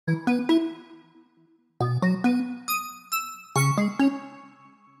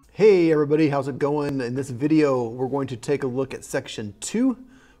Hey everybody, how's it going? In this video, we're going to take a look at section 2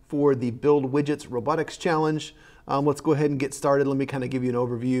 for the Build Widgets Robotics Challenge. Let's go ahead and get started. Let me kind of give you an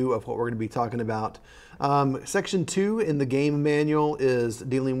overview of what we're going to be talking about. Section 2 in the game manual is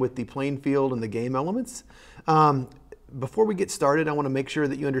dealing with the playing field and the game elements. Before we get started, I want to make sure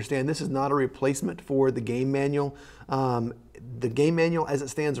that you understand this is not a replacement for the game manual. The game manual as it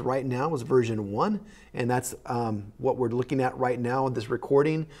stands right now is version 1, and that's what we're looking at right now in this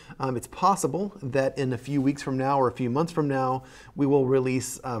recording. It's possible that in a few weeks from now or a few months from now, we will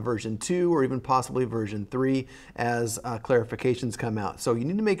release version 2 or even possibly version 3 as clarifications come out. So you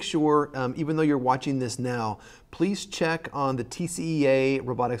need to make sure, even though you're watching this now, please check on the TCEA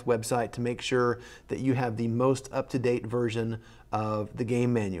robotics website to make sure that you have the most up-to-date version of the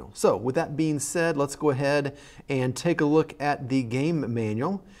game manual. So with that being said, let's go ahead and take a look at the game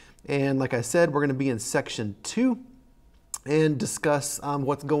manual. And like I said, we're going to be in section 2 and discuss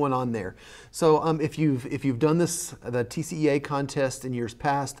what's going on there. So if you've done the TCEA contest in years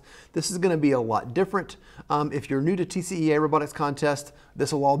past, this is going to be a lot different. If you're new to TCEA robotics contest,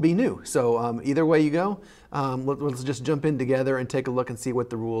 this will all be new. So either way you go, let's just jump in together and take a look and see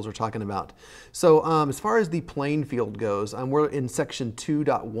what the rules are talking about. So as far as the playing field goes, we're in section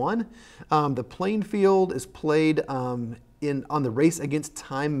 2.1. The playing field is played on the race against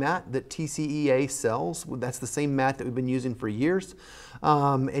time mat that TCEA sells. That's the same mat that we've been using for years.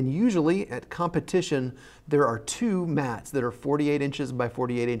 And usually at competition, there are 2 mats that are 48 inches by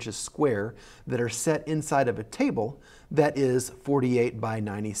 48 inches square that are set inside of a table that is 48 by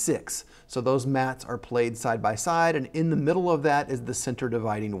 96. So those mats are played side by side, and in the middle of that is the center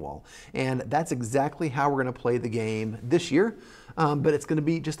dividing wall. And that's exactly how we're going to play the game this year. But it's going to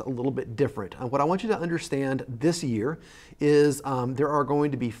be just a little bit different. What I want you to understand this year is there are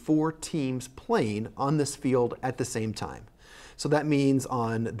going to be 4 teams playing on this field at the same time. So that means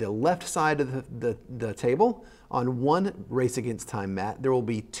on the left side of the table, on one race against time mat, there will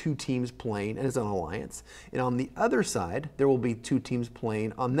be 2 teams playing as an alliance. And on the other side, there will be 2 teams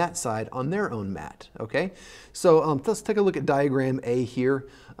playing on that side on their own mat, okay? So let's take a look at diagram A here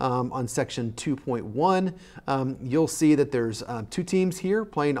on section 2.1. You'll see that there's 2 teams here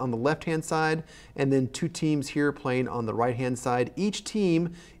playing on the left-hand side and then 2 teams here playing on the right-hand side. Each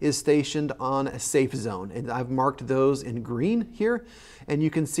team is stationed on a safe zone, and I've marked those in green here. And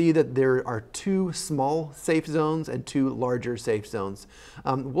you can see that there are 2 small safe zones and 2 larger safe zones.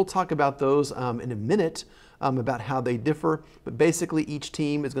 We'll talk about those in a minute about how they differ, but basically each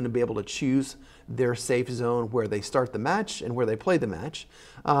team is going to be able to choose their safe zone where they start the match and where they play the match.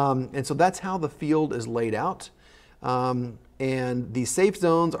 And so that's how the field is laid out. And the safe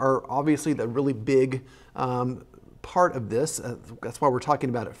zones are obviously the really big part of this. That's why we're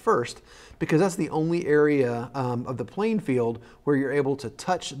talking about it first, because that's the only area of the playing field where you're able to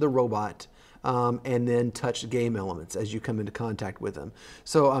touch the robot and then touch game elements as you come into contact with them.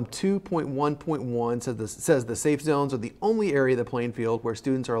 So 2.1.1 says the safe zones are the only area of the playing field where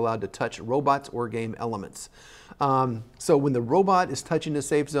students are allowed to touch robots or game elements. So when the robot is touching the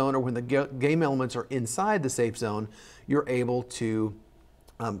safe zone or when the game elements are inside the safe zone, you're able to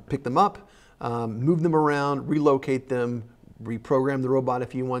pick them up, move them around, relocate them, reprogram the robot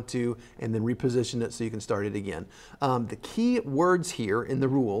if you want to, and then reposition it so you can start it again. The key words here in the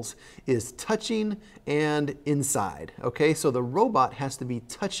rules is touching and inside. Okay, so the robot has to be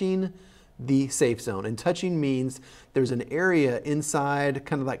touching the safe zone, and touching means there's an area inside,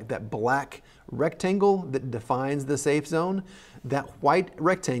 kind of like that black rectangle that defines the safe zone. That white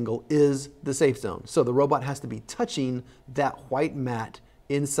rectangle is the safe zone. So the robot has to be touching that white mat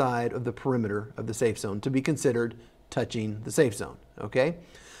inside of the perimeter of the safe zone to be considered touching the safe zone, okay?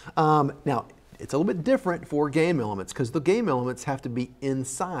 Now, it's a little bit different for game elements because the game elements have to be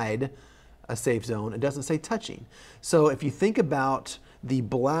inside a safe zone. It doesn't say touching. So if you think about the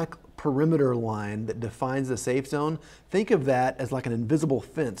black perimeter line that defines the safe zone, think of that as like an invisible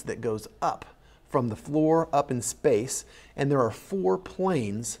fence that goes up from the floor up in space, and there are 4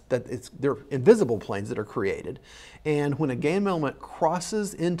 planes they're invisible planes that are created. And when a game element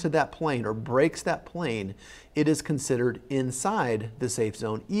crosses into that plane or breaks that plane, it is considered inside the safe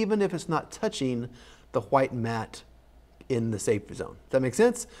zone, even if it's not touching the white mat in the safe zone. Does that make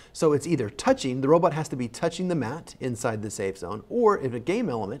sense? So it's either touching, the robot has to be touching the mat inside the safe zone, or if a game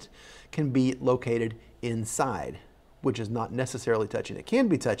element can be located inside, which is not necessarily touching. It can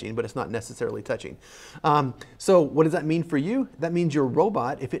be touching, but it's not necessarily touching. So what does that mean for you? That means your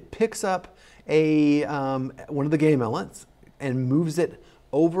robot, if it picks up one of the game elements and moves it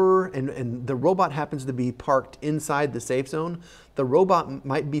over, and the robot happens to be parked inside the safe zone, the robot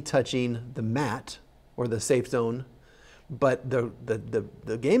might be touching the mat or the safe zone, but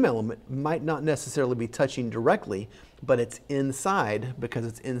the game element might not necessarily be touching directly, but it's inside because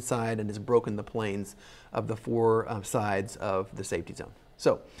it's inside and it's broken the planes of the four sides of the safety zone.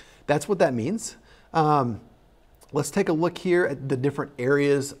 So that's what that means. Let's take a look here at the different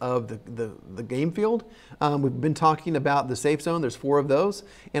areas of the game field. We've been talking about the safe zone. There's 4 of those.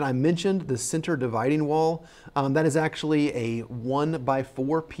 And I mentioned the center dividing wall. That is actually a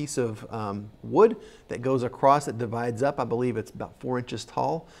 1x4 piece of wood that goes across. It divides up. I believe it's about 4 inches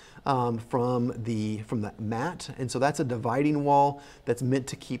tall from the mat. And so that's a dividing wall that's meant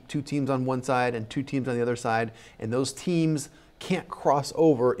to keep 2 teams on one side and 2 teams on the other side. And those teams can't cross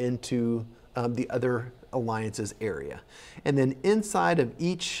over into the other alliance's area. And then inside of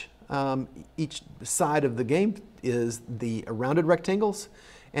each side of the game is the rounded rectangles.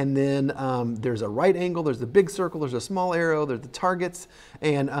 And then there's a right angle, there's the big circle, there's a small arrow, there's the targets,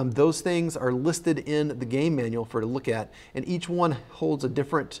 and those things are listed in the game manual for to look at, and each one holds a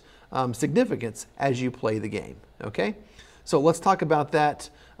different significance as you play the game, okay? So let's talk about that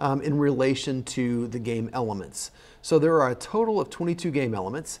in relation to the game elements. So there are a total of 22 game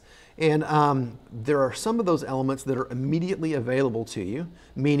elements, and there are some of those elements that are immediately available to you,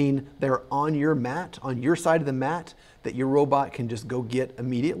 meaning they're on your mat, on your side of the mat, that your robot can just go get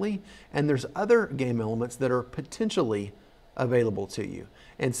immediately. And there's other game elements that are potentially available to you.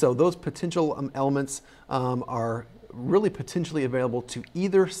 And so those potential elements are really potentially available to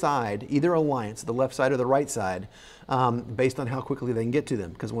either side, either alliance, the left side or the right side, based on how quickly they can get to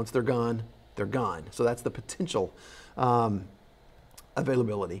them. Because once they're gone, they're gone. So that's the potential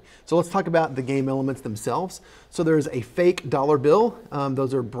availability. So let's talk about the game elements themselves. So there's a fake dollar bill.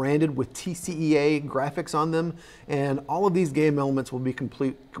 Those are branded with TCEA graphics on them, and all of these game elements will be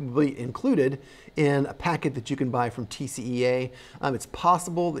completely included in a packet that you can buy from TCEA. It's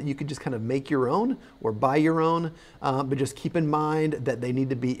possible that you could just kind of make your own or buy your own, but just keep in mind that they need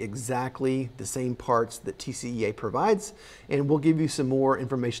to be exactly the same parts that TCEA provides, and we'll give you some more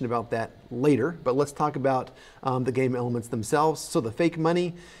information about that later. But let's talk about the game elements themselves. So the fake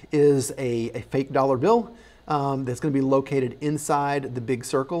money is a fake dollar bill that's going to be located inside the big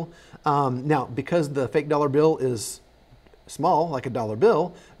circle. Now, because the fake dollar bill is small, like a dollar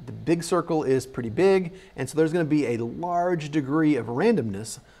bill, the big circle is pretty big, and so there's going to be a large degree of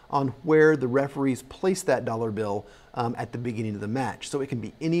randomness on where the referees place that dollar bill at the beginning of the match. So it can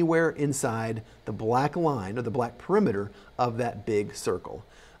be anywhere inside the black line or the black perimeter of that big circle.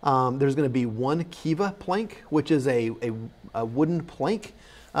 There's going to be one kiva plank, which is a wooden plank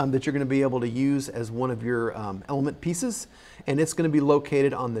that you're going to be able to use as one of your element pieces, and it's going to be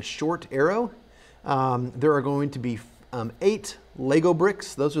located on the short arrow. There are going to be 8 Lego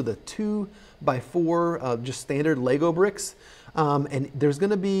bricks. Those are the 2x4 just standard Lego bricks, and there's going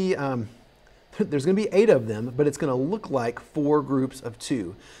to be 8 of them, but it's going to look like 4 groups of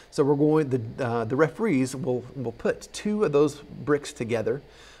 2. So we're going the referees will put 2 of those bricks together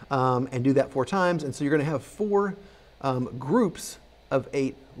and do that 4 times, and so you're going to have 4 groups of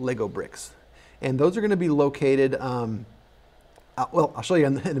 8 Lego bricks, and those are going to be located. Well, I'll show you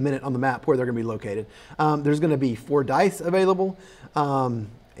in a minute on the map where they're going to be located. There's going to be 4 dice available, and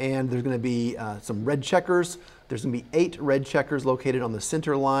there's going to be some red checkers. There's going to be 8 red checkers located on the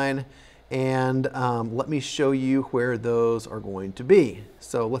center line, and let me show you where those are going to be.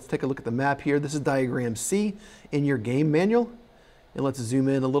 So let's take a look at the map here. This is diagram C in your game manual. And let's zoom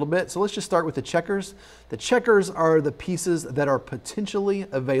in a little bit. So let's just start with the checkers. The checkers are the pieces that are potentially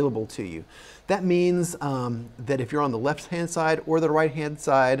available to you. That means that if you're on the left-hand side or the right-hand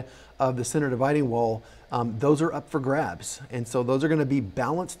side of the center dividing wall, those are up for grabs. And so those are going to be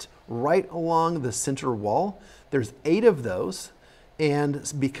balanced right along the center wall. There's 8 of those. And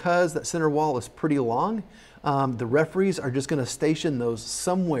because that center wall is pretty long, the referees are just going to station those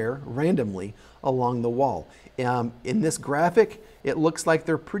somewhere randomly along the wall. In this graphic, it looks like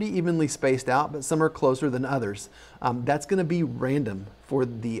they're pretty evenly spaced out, but some are closer than others. That's going to be random for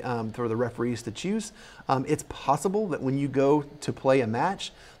the referees to choose. It's possible that when you go to play a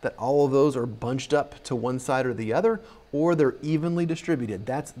match, that all of those are bunched up to one side or the other, or they're evenly distributed.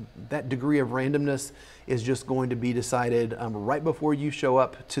 That degree of randomness is just going to be decided right before you show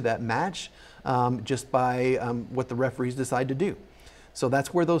up to that match, just by what the referees decide to do. So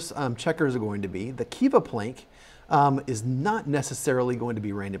that's where those checkers are going to be. The kiva plank is not necessarily going to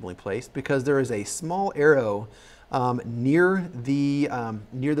be randomly placed because there is a small arrow near the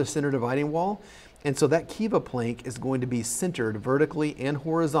center dividing wall, And so that kiva plank is going to be centered vertically and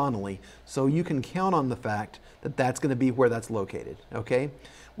horizontally, so you can count on the fact that that's going to be where that's located, okay?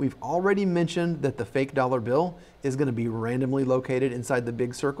 We've already mentioned that the fake dollar bill is going to be randomly located inside the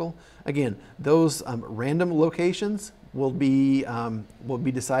big circle. Again, those random locations will be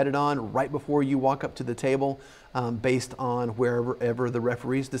decided on right before you walk up to the table based on wherever the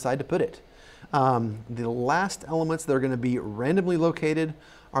referees decide to put it. The last elements that are going to be randomly located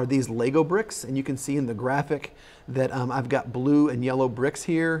are these Lego bricks, and you can see in the graphic that I've got blue and yellow bricks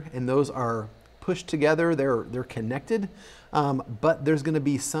here, and those are pushed together. They're connected, but there's going to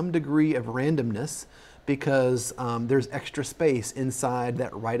be some degree of randomness because there's extra space inside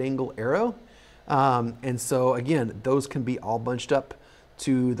that right angle arrow. And so again, those can be all bunched up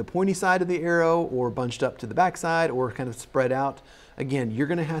to the pointy side of the arrow or bunched up to the back side or kind of spread out. Again, you're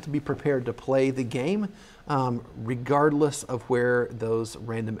going to have to be prepared to play the game regardless of where those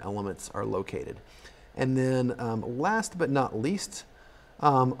random elements are located. And then last but not least,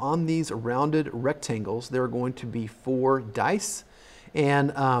 on these rounded rectangles, there are going to be 4 dice.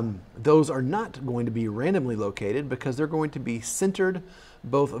 And those are not going to be randomly located because they're going to be centered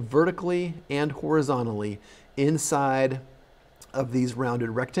both vertically and horizontally inside of these rounded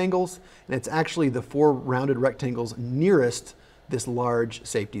rectangles. And it's actually the 4 rounded rectangles nearest this large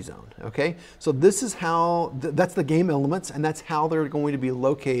safety zone, okay? So this is how, that's the game elements, and that's how they're going to be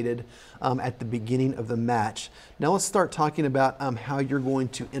located at the beginning of the match. Now let's start talking about how you're going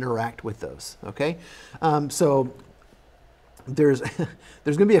to interact with those, okay? So there's going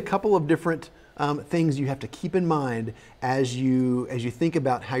to be a couple of different things you have to keep in mind as you think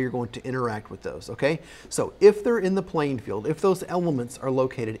about how you're going to interact with those, okay? So if they're in the playing field, if those elements are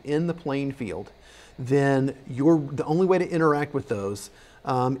located in the playing field, then the only way to interact with those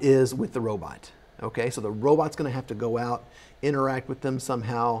is with the robot, okay? So the robot's going to have to go out, interact with them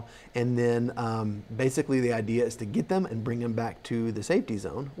somehow, and then basically the idea is to get them and bring them back to the safety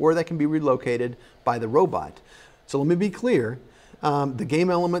zone, or they can be relocated by the robot. So let me be clear. The game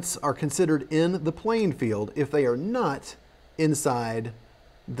elements are considered in the playing field if they are not inside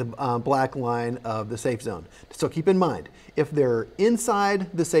the black line of the safe zone. So keep in mind, if they're inside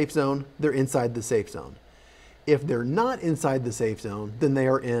the safe zone, they're inside the safe zone. If they're not inside the safe zone, then they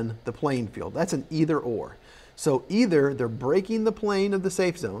are in the playing field. That's an either or. So either they're breaking the plane of the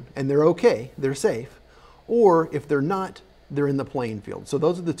safe zone and they're okay, they're safe, or if they're not, they're in the playing field. So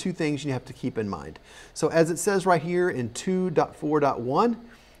those are the 2 things you have to keep in mind. So as it says right here in 2.4.1,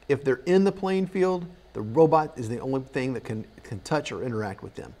 if they're in the playing field, the robot is the only thing that can touch or interact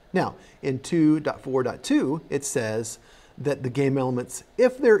with them. Now, in 2.4.2, it says that the game elements,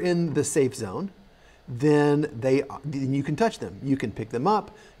 if they're in the safe zone, then you can touch them. You can pick them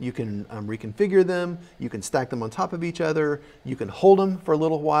up, you can reconfigure them, you can stack them on top of each other, you can hold them for a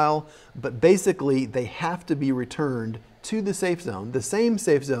little while, but basically they have to be returned to the safe zone, the same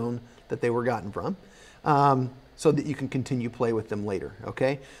safe zone that they were gotten from, so that you can continue play with them later,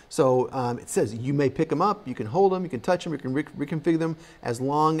 okay? So it says you may pick them up, you can hold them, you can touch them, you can reconfigure them as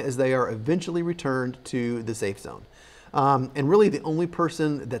long as they are eventually returned to the safe zone. And really the only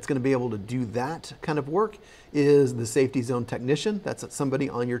person that's going to be able to do that kind of work is the safety zone technician. That's somebody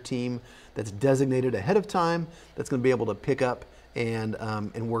on your team that's designated ahead of time that's going to be able to pick up and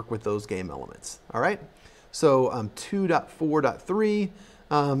work with those game elements, all right? So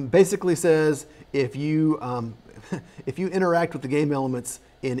 2.4.3 basically says if you interact with the game elements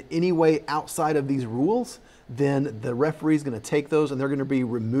in any way outside of these rules, then the referee is going to take those and they're going to be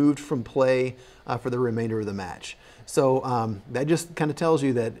removed from play for the remainder of the match. So that just kind of tells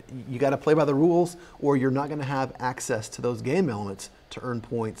you that you got to play by the rules or you're not going to have access to those game elements to earn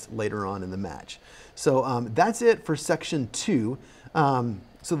points later on in the match. So that's it for section 2.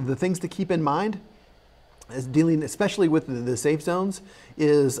 So the things to keep in mind as dealing especially with the safe zones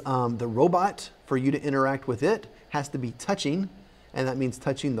is the robot, for you to interact with it, has to be touching, and that means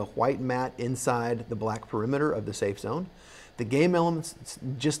touching the white mat inside the black perimeter of the safe zone. The game elements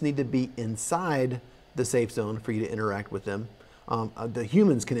just need to be inside the safe zone for you to interact with them. The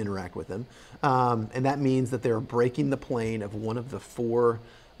humans can interact with them, and that means that they're breaking the plane of one of the four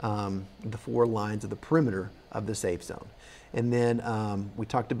lines of the perimeter of the safe zone. And then we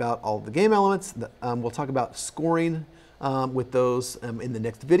talked about all the game elements. We'll talk about scoring with those in the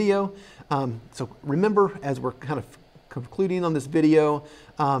next video. So remember, as we're kind of concluding on this video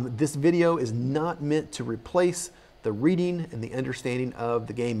is not meant to replace the reading and the understanding of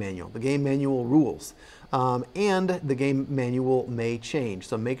the game manual. The game manual rules, and the game manual may change.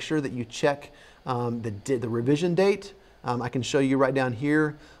 So make sure that you check the revision date. I can show you right down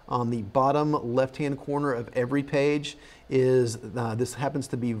here On the bottom left-hand corner of every page is, this happens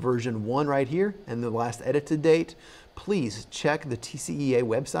to be version 1 right here and the last edited date. Please check the TCEA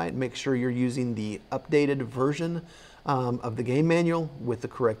website. Make sure you're using the updated version of the game manual with the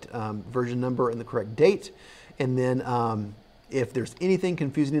correct version number and the correct date. And then if there's anything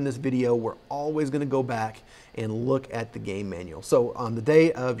confusing in this video, we're always going to go back and look at the game manual. So on the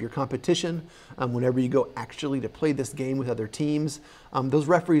day of your competition, whenever you go actually to play this game with other teams, those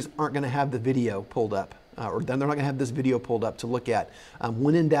referees aren't going to have the video pulled up, or they're not going to have this video pulled up to look at.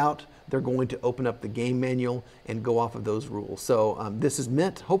 When in doubt, they're going to open up the game manual and go off of those rules. So this is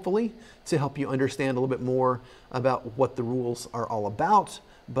meant, hopefully, to help you understand a little bit more about what the rules are all about.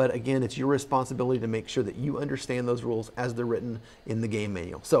 But again, it's your responsibility to make sure that you understand those rules as they're written in the game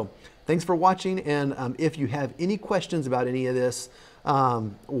manual. So thanks for watching, and if you have any questions about any of this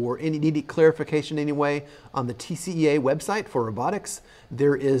or any need clarification anyway, on the TCEA website for robotics,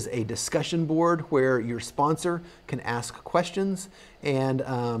 there is a discussion board where your sponsor can ask questions, and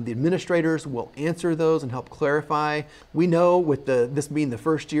the administrators will answer those and help clarify. We know with this being the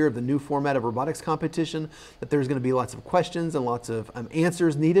first year of the new format of robotics competition that there's going to be lots of questions and lots of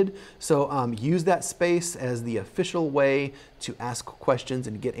answers needed. So use that space as the official way to ask questions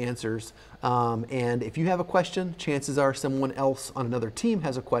and get answers. And if you have a question, chances are someone else on another team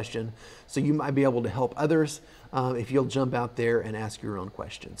has a question, so you might be able to help others if you'll jump out there and ask your own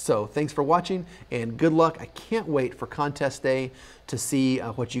questions. So thanks for watching and good luck. I can't wait for contest day to see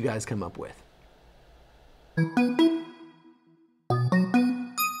what you guys come up with.